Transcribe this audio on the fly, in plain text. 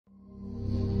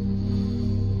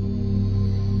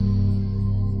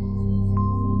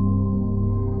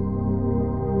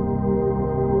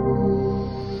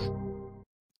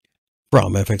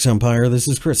From FXEmpire, this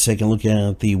is Chris taking a look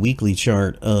at the weekly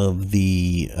chart of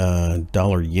the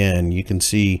dollar yen. You can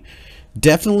see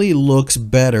definitely looks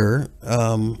better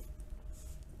over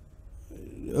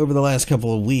the last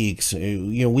couple of weeks.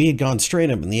 We had gone straight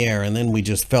up in the air and then we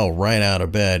just fell right out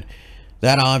of bed.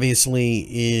 That obviously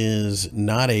is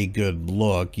not a good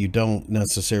look. You don't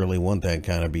necessarily want that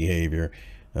kind of behavior.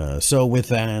 So with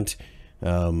that,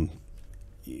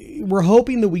 we're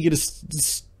hoping that we get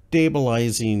a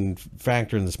stabilizing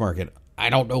factor in this market. I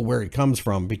don't know where it comes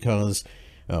from because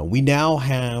we now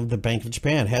have the Bank of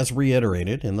Japan has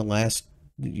reiterated in the last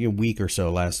week or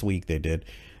so, last week they did,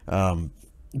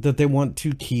 that they want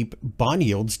to keep bond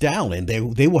yields down, and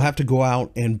they will have to go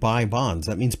out and buy bonds.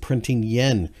 That means printing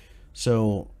yen.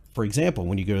 So for example,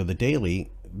 when you go to the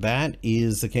daily, that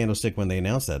is the candlestick when they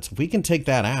announced that. So if we can take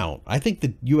that out, I think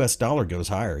the US dollar goes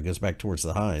higher. It goes back towards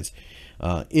the highs.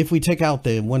 If we take out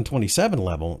the 127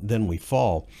 level, then we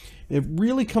fall. It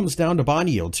really comes down to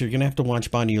bond yields. So you're going to have to watch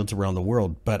bond yields around the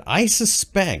world. But I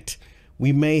suspect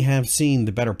we may have seen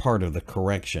the better part of the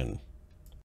correction.